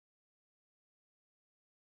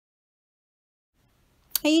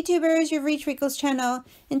Hey YouTubers, you've reached Rico's channel.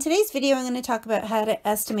 In today's video, I'm going to talk about how to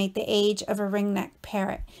estimate the age of a ringneck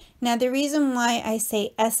parrot. Now, the reason why I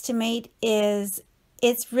say estimate is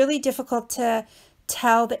it's really difficult to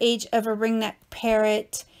tell the age of a ringneck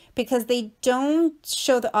parrot because they don't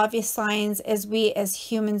show the obvious signs as we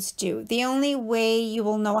as humans do. The only way you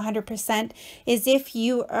will know 100% is if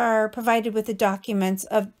you are provided with the documents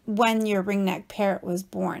of when your ringneck parrot was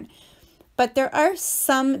born. But there are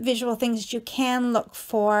some visual things that you can look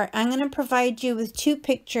for. I'm going to provide you with two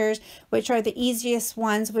pictures, which are the easiest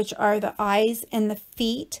ones, which are the eyes and the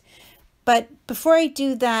feet. But before I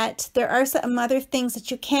do that, there are some other things that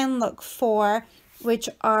you can look for, which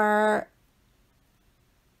are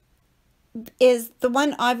the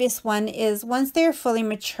one obvious one is once they're fully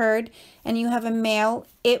matured and you have a male,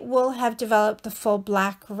 it will have developed the full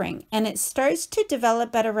black ring, and it starts to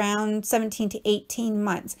develop at around 17 to 18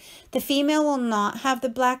 months. The female will not have the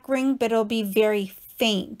black ring, but it'll be very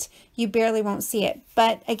faint. You barely won't see it.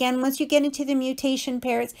 But again, once you get into the mutation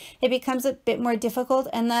parrots, it becomes a bit more difficult,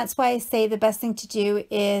 and that's why I say the best thing to do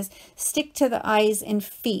is stick to the eyes and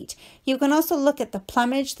feet. You can also look at the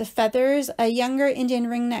plumage, the feathers. A younger Indian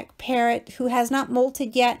ringneck parrot who has not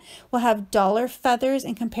molted yet will have duller feathers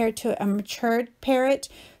and compared to a matured parrot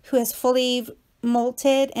who has fully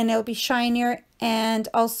molted, and it'll be shinier. And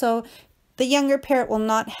also the younger parrot will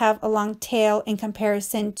not have a long tail in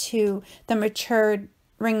comparison to the matured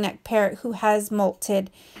ringneck parrot who has molted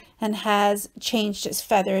and has changed its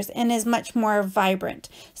feathers and is much more vibrant.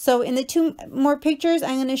 So in the two more pictures,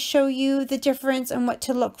 I'm going to show you the difference and what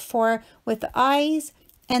to look for with the eyes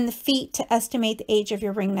and the feet to estimate the age of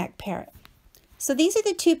your ringneck parrot. So these are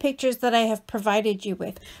the two pictures that I have provided you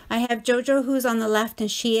with. I have Jojo, who's on the left, and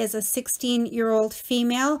she is a 16-year-old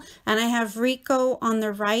female. And I have Rico on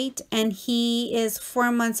the right, and he is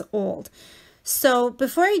 4 months old. So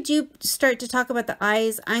before I do start to talk about the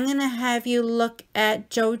eyes, I'm going to have you look at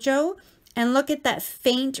Jojo and look at that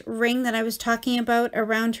faint ring that I was talking about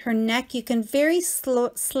around her neck. You can very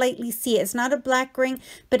slightly see it. It's not a black ring,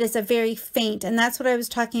 but it's a very faint. And that's what I was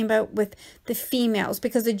talking about with the females,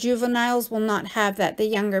 because the juveniles will not have that, the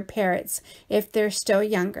younger parrots, if they're still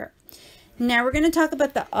younger. Now we're going to talk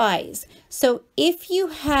about the eyes. So if you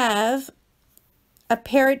have a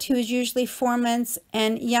parrot who is usually 4 months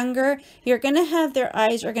and younger, you're going to have their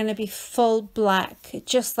eyes are going to be full black,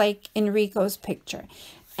 just like in Rico's picture.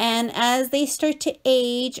 And as they start to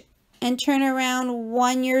age and turn around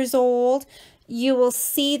 1 year old, you will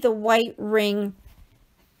see the white ring,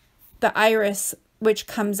 the iris, which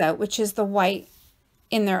comes out, which is the white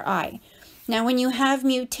in their eye. Now, when you have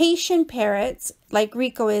mutation parrots, like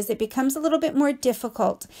Rico is, it becomes a little bit more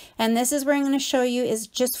difficult. And this is where I'm going to show you is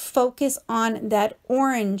just focus on that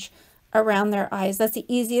orange around their eyes. That's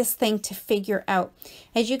the easiest thing to figure out.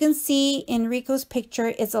 As you can see in Rico's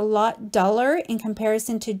picture, it's a lot duller in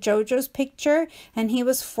comparison to Jojo's picture, and he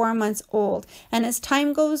was 4 months old. And as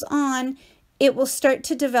time goes on, it will start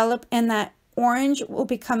to develop, and that orange will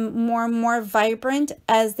become more and more vibrant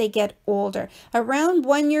as they get older. Around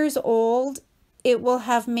 1 year old, it will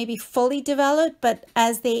have maybe fully developed, but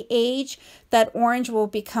as they age, that orange will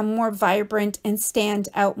become more vibrant and stand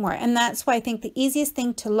out more. And that's why I think the easiest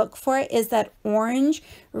thing to look for is that orange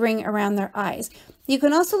ring around their eyes. You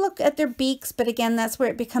can also look at their beaks, but again, that's where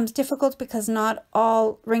it becomes difficult because not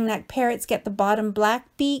all ringneck parrots get the bottom black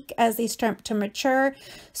beak as they start to mature.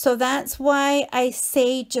 So that's why I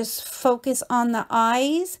say just focus on the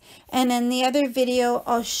eyes. And in the other video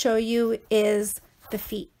I'll show you is the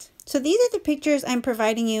feet. So these are the pictures I'm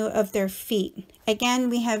providing you of their feet. Again,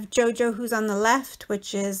 we have Jojo, who's on the left,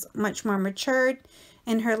 which is much more matured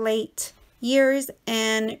in her late years,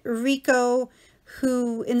 and Rico,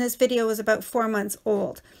 who in this video was about 4 months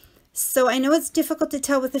old. So I know it's difficult to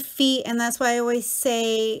tell with the feet, and that's why I always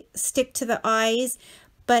say stick to the eyes.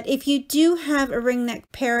 But if you do have a ringneck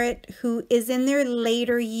parrot who is in their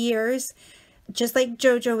later years, just like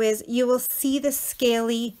Jojo is, you will see the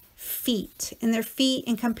scaly feet in their feet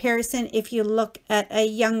in comparison. If you look at a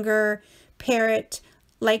younger parrot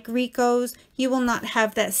like Rico's, you will not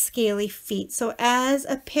have that scaly feet. So as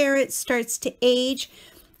a parrot starts to age,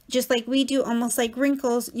 just like we do, almost like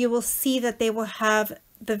wrinkles, you will see that they will have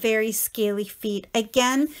the very scaly feet.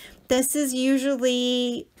 Again, this is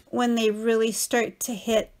usually when they really start to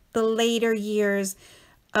hit the later years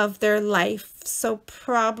of their life. So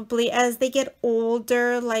probably as they get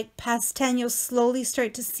older, like past 10, you'll slowly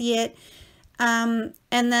start to see it. And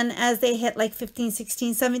then as they hit like 15,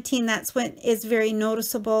 16, 17, that's when it's very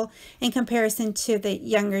noticeable in comparison to the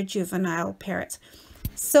younger juvenile parrots.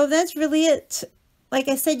 So that's really it. Like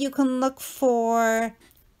I said, you can look for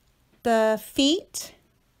the feet,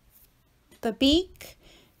 the beak,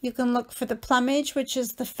 You can look for the plumage, which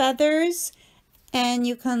is the feathers, and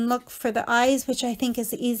you can look for the eyes, which I think is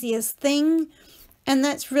the easiest thing. And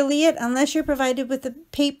that's really it. Unless you're provided with the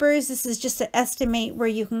papers, this is just to estimate where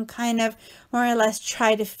you can kind of more or less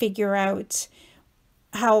try to figure out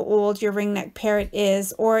how old your ringneck parrot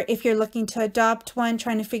is, or if you're looking to adopt one,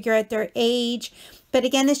 trying to figure out their age. But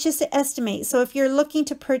again, it's just to estimate. So if you're looking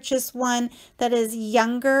to purchase one that is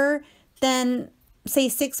younger than, say,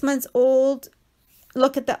 6 months old,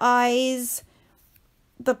 look at the eyes,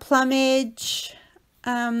 the plumage,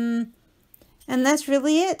 and that's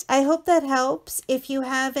really it. I hope that helps. If you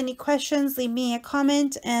have any questions, leave me a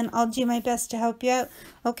comment and I'll do my best to help you out.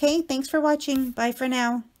 Okay, thanks for watching. Bye for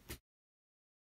now.